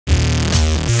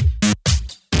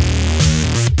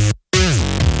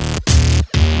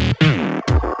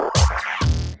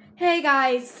Hey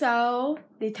guys, so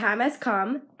the time has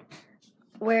come.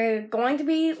 We're going to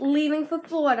be leaving for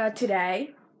Florida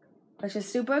today, which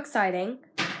is super exciting.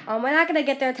 We're not gonna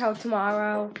get there till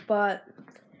tomorrow, but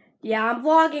yeah, I'm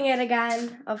vlogging it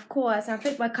again, of course. I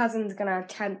think my cousin's gonna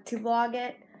attempt to vlog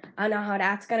it. I don't know how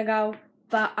that's gonna go,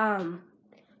 but you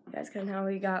guys can tell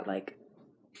we got like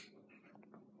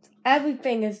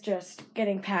everything is just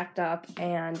getting packed up,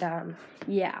 and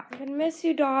yeah, I'm gonna miss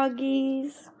you,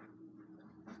 doggies.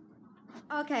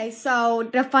 Okay, so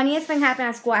the funniest thing happened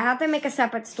at school. I have to make a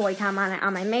separate story time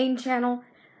on my main channel,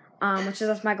 which is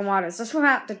just Megan Waters. This will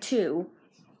have the two.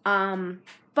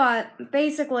 But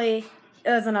basically, it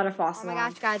was another false alarm. Oh my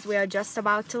gosh, guys, we are just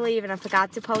about to leave, and I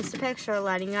forgot to post a picture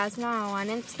letting you guys know on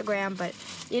Instagram. But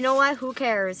you know what? Who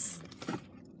cares?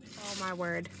 Oh my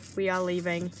word, we are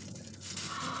leaving.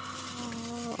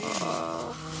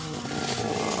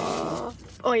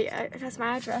 Oh yeah, that's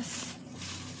my address.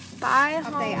 Bye.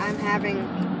 Okay, I'm having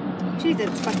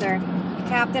Cheez-Its, but they're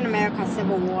Captain America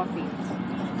Civil War themed.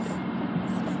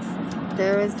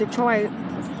 There is Detroit.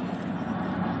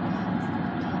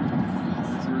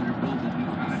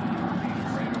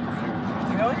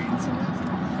 Really?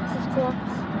 That's cool.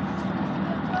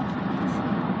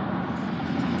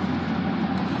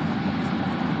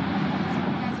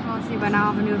 You guys can't see, but now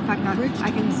I have a new effect that I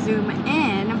can zoom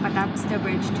in, but that's the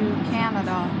bridge to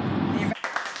Canada.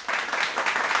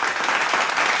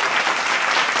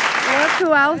 Look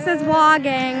who else is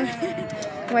vlogging.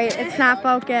 Wait, it's not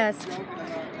focused.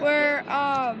 We're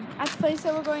at the place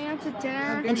that we're going out to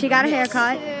dinner. And she got a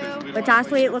haircut, which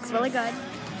honestly it looks really good.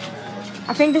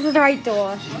 I think this is the right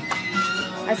door.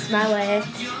 I smell it.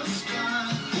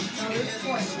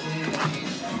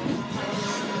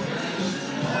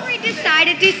 We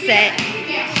decided to sit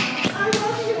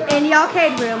in the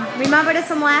arcade room. Remember this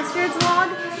from last year's vlog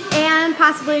and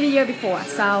possibly the year before.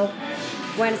 So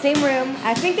we're in the same room.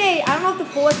 I don't know if the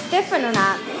floor is different or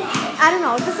not. I don't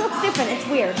know. This looks different. It's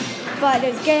weird. But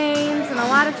there's games and a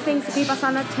lot of things to keep us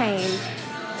entertained.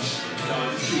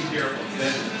 Here.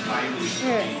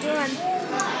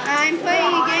 I'm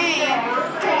playing a game.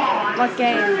 What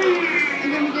game?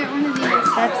 I'm gonna get one of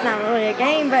these. That's not really a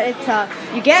game, but it's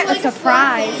you get a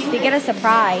surprise. You get a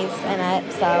surprise in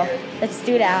it. So let's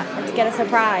do that. Let's get a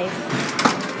surprise.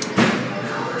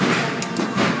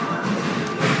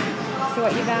 See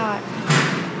what you got.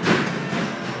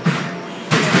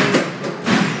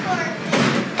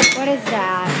 What is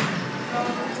that?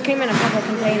 It came in a purple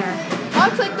container. Oh,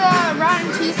 it's like the rotten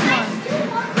cheese one.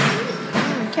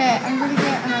 Okay, I'm gonna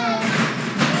get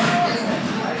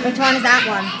Which one is that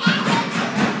one?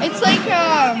 it's like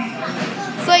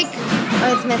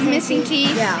Oh, it's missing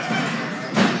teeth. Yeah.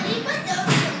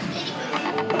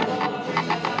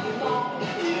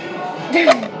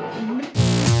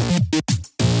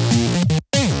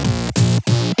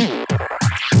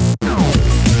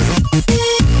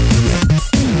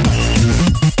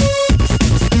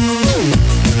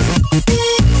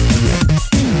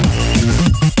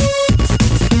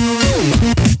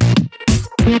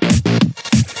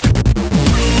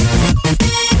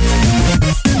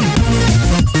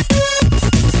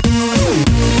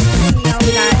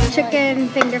 Chicken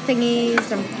finger thingies,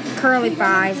 some curly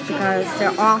fries because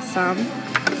they're awesome.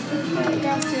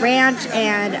 Ranch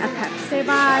and a Pepsi. Say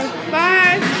bye.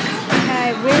 Bye.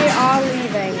 Okay, we are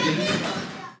leaving.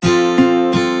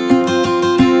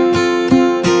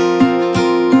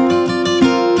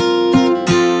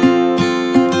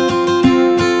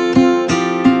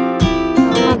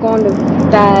 I'm going to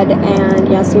bed, and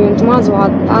yeah, see you in tomorrow's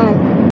vlog. Bye.